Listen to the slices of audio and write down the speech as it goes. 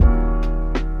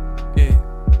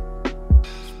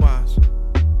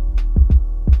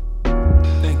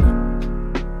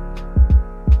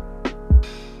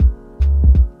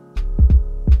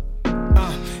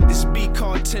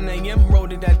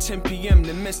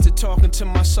midst of talking to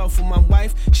myself with my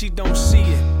wife, she don't see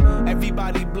it.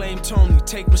 Everybody blame Tony,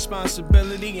 take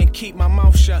responsibility and keep my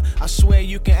mouth shut. I swear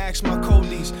you can ask my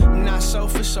colleagues. I'm not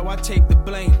selfish, so I take the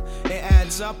blame. It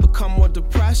adds up, become more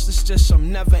depressed, it's just some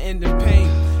never-ending pain.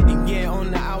 And yeah,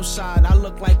 on the outside, I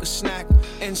look like a snack.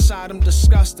 Inside, I'm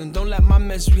disgusting. Don't let my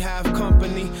misery have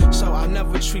company, so I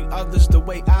never treat others the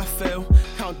way I feel.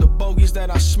 Count the bogeys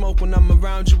that I smoke when I'm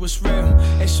around you, it's real.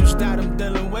 Issues that I'm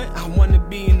dealing with, I wanna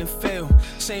be in the field.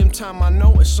 Same time I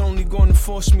know it's only gonna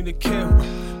force me to kill.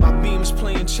 My beam's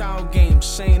playing child games,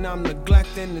 saying I'm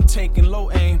neglecting and taking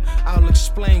low aim. I'll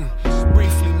explain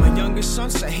briefly. My youngest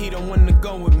son said he don't wanna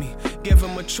go with me. Give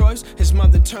him a choice, his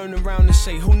mother turned around and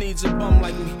say, who needs a bum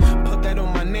like me? Put that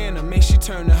on my nana, make she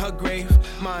turn to her grave.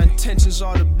 My intentions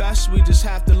are the best, we just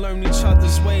have to learn each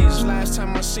other's ways. Last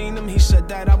time I seen him, he said,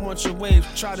 Dad, I want your wave.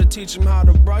 Try to teach him how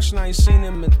to brush, and I ain't seen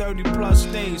him in 30 plus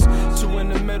days. Two in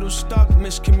the middle stuck,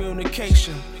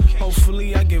 miscommunication.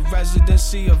 Hopefully I get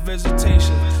residency or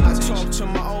visitation. I talked to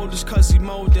my oldest cause he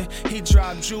molded. He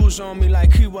dropped jewels on me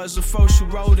like he was the first who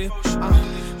wrote it.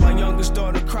 My youngest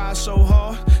daughter cried so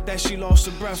hard that she lost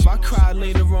her breath. I cried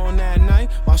later on that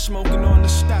night while smoking on the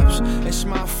steps. It's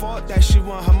my fault that she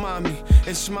want her mommy.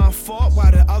 It's my fault why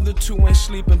the other two ain't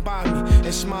sleeping by me.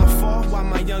 It's my fault why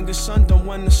my youngest son don't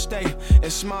wanna stay.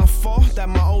 It's my fault that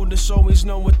my oldest always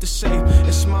know what to say.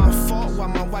 It's my fault why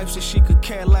my wife said she could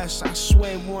care less. I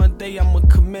swear one day I'ma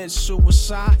commit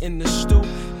suicide in the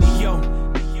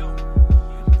studio.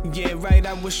 Yeah, right,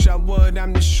 I wish I would.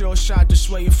 I'm the sure shot, just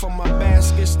waiting for my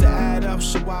baskets to add up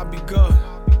so I'll be good.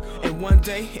 And one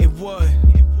day it would.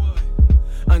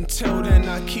 Until then,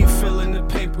 I keep filling the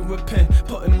paper with pen,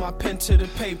 putting my pen to the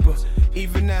paper,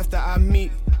 even after I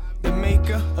meet the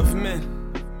maker of men.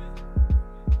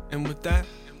 And with that,